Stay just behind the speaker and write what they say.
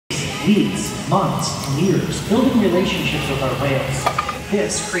weeks, months, and years building relationships with our whales.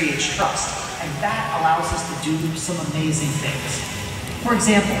 This creates trust, and that allows us to do some amazing things. For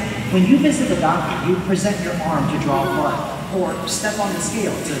example, when you visit the doctor, you present your arm to draw blood, or step on the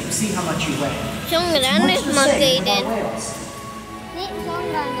scale to see how much you weigh. Son grandes, Margaret.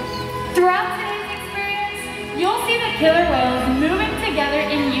 Throughout today's experience, you'll see the killer whales moving together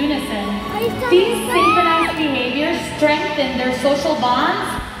in unison. These synchronized behaviors strengthen their social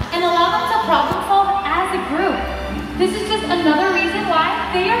bonds and allow them to problem solve as a group. This is just another reason why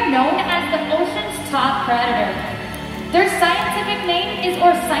they are known as the ocean's top predator. Their scientific name is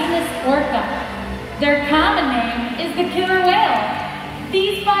Orcinus orca. Their common name is the killer whale.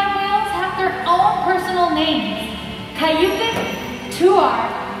 These 5 whales have their own personal names: Cayucus,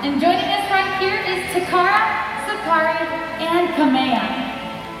 Tuar, and joining us right here is Takara, Sakari, and Kamea.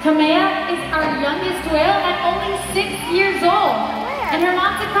 Kamea is our youngest whale at only 6 years old, and her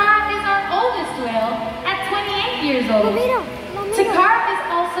mom Takara is our oldest whale at 28 years old. Takara is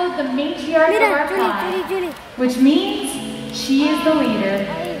also the matriarch of our pod, which means she is the leader.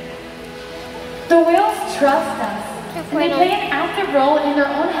 The whales trust us, and they play an active role in their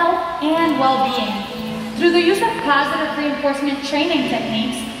own health and well-being. Through the use of positive reinforcement training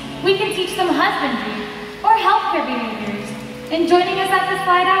techniques, we can teach them husbandry or healthcare behaviors. And joining us at the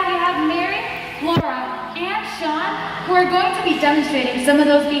slide out, we have Mary, Laura, and Sean, who are going to be demonstrating some of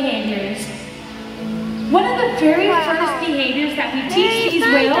those behaviors. One of the very first behaviors that we teach these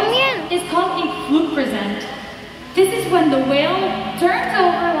whales is called a fluke present. This is when the whale turns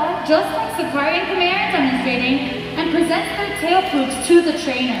over, just like Sakari and Kamea are demonstrating, and presents their tail flukes to the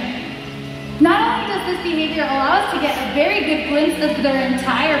trainer. Not only does this behavior allow us to get a very good glimpse of their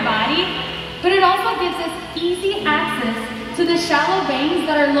entire body, but it also gives us easy access to the shallow veins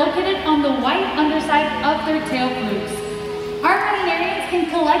that are located on the white underside of their tail flukes. Our veterinarians can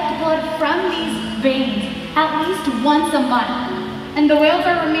collect blood from these veins at least once a month, and the whales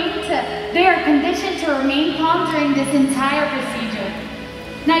are conditioned to remain calm during this entire procedure.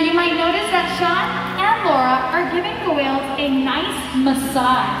 Now you might notice that Sean and Laura are giving the whales a nice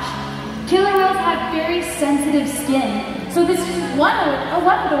massage. Killer whales have very sensitive skin, so this is one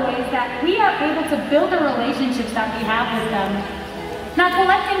of the ways that we are able to build the relationships that we have with them. Now,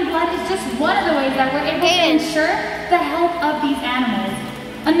 collecting blood is just one of the ways that we're able to ensure the health of these animals.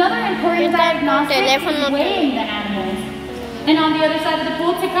 Another important diagnostic is weighing the animals. And on the other side of the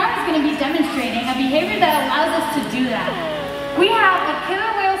pool, Takara is going to be demonstrating a behavior that allows us to do that. We have a killer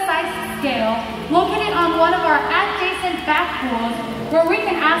whale size scale located on one of our adjacent back pools where we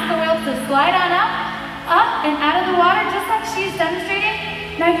can ask the whale to slide on up and out of the water just like she's demonstrating.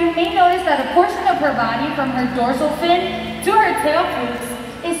 Now you may notice that a portion of her body from her dorsal fin to her tail flukes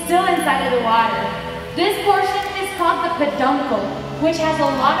is still inside of the water. This portion is called the peduncle, which has a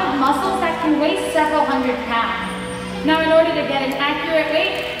lot of muscles that can weigh several hundred pounds. Now in order to get an accurate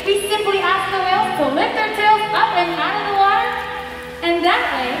weight, we simply ask the whales to lift their tails up and out of the water, and that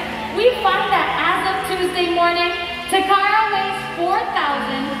way, we find that as of Tuesday morning, Takara weighs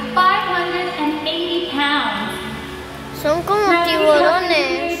 4,580 pounds. Son como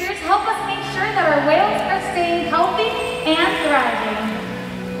tiburones. Help us make sure that our whales are staying healthy and thriving.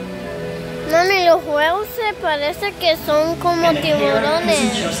 Mami, los huevos se parece que son como tiburones.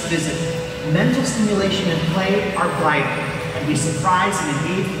 Isn't just visiting. Mental stimulation and play are vital, and we surprise and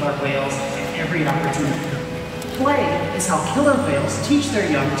engage with our whales at every opportunity. Play is how killer whales teach their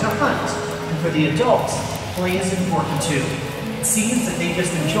young to hunt, and for the adults, play is important too. It seems that they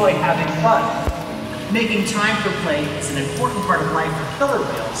just enjoy having fun. Making time for play is an important part of life for killer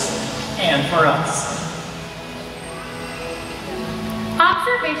whales, and for us.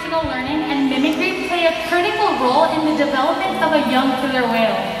 Observational learning and mimicry play a critical role in the development of a young killer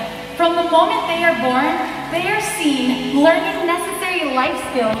whale. From the moment they are born, they are seen learning necessary life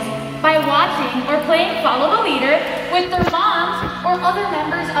skills by watching or playing follow the leader with their moms or other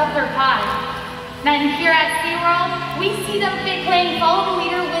members of their pod. Then here at SeaWorld, we see them playing follow the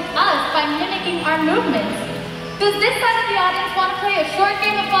leader with us by mimicking our movements. Does this side of the audience want to play a short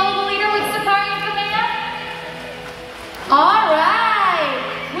game of follow the leader with Sakari and Kamea? All right!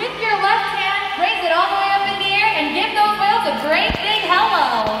 With your left hand, raise it all the way up in the air and give those whales a great big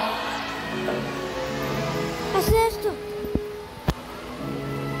hello. Haz esto.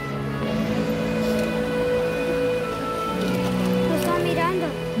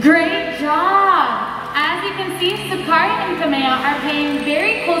 Great job! As you can see, Sakari and Kamea are paying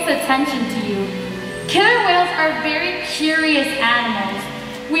very close attention to you. Killer whales are very curious animals.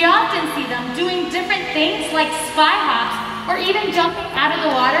 We often see them doing different things like spy hops or even jumping out of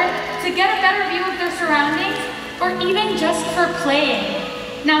the water to get a better view of their surroundings or even just for playing.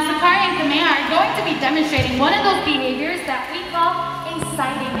 Now, Sakari and going to be demonstrating one of those behaviors that we call a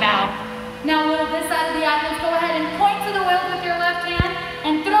sighting bow. Now, will this side of the audience go ahead and point to the whales with your left hand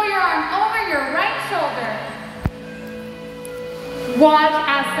and throw your arm over your right shoulder. Watch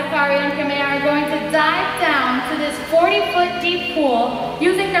as Sakari and Kamea are going to dive down to this 40-foot deep pool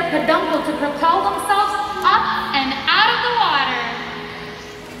using their peduncle to propel themselves up and out of the water.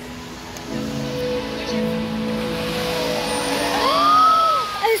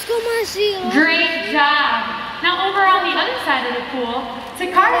 Great job! Now over on the other side of the pool,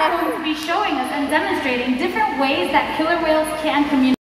 Sakari is going to be showing us and demonstrating different ways that killer whales can communicate.